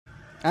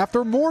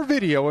After more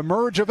video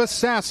emerged of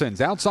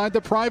assassins outside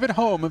the private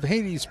home of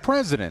Haiti's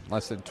president,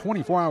 less than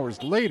 24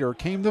 hours later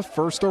came the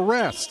first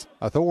arrest.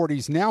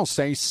 Authorities now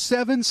say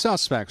 7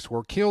 suspects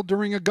were killed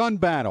during a gun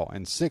battle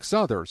and 6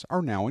 others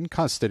are now in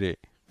custody.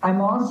 I'm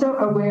also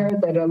aware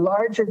that a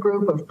larger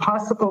group of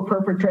possible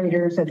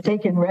perpetrators have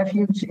taken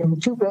refuge in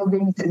 2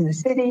 buildings in the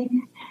city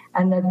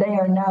and that they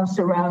are now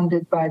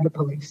surrounded by the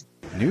police.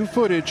 New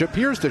footage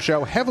appears to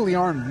show heavily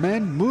armed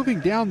men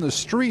moving down the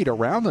street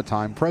around the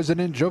time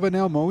President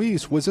Jovenel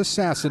Moïse was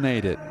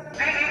assassinated.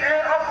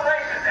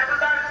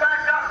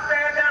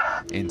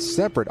 In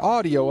separate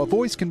audio, a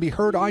voice can be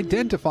heard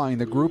identifying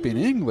the group in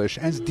English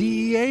as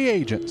DEA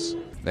agents.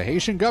 The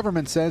Haitian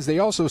government says they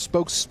also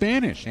spoke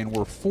Spanish and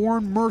were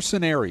foreign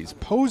mercenaries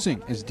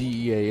posing as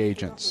DEA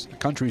agents. The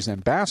country's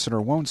ambassador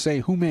won't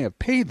say who may have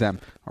paid them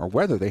or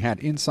whether they had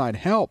inside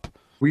help.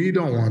 We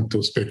don't want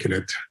to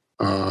speculate.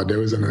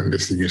 There is an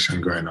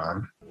investigation going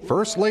on.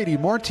 First Lady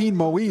Martine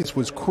Moïse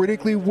was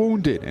critically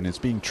wounded and is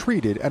being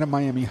treated at a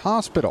Miami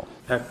hospital.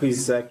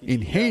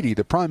 In Haiti,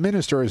 the Prime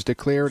Minister has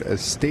declared a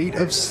state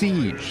of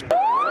siege.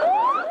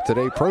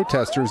 Today,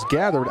 protesters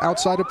gathered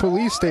outside a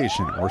police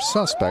station where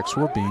suspects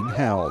were being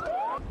held.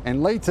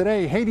 And late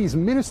today, Haiti's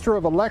Minister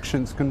of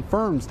Elections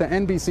confirms to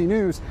NBC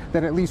News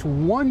that at least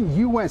 1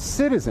 U.S.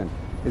 citizen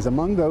is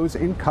among those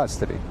in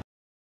custody.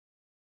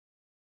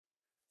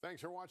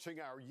 Thanks for watching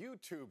our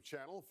YouTube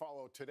channel.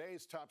 Follow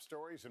today's top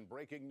stories and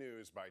breaking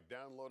news by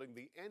downloading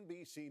the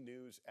NBC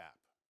News app.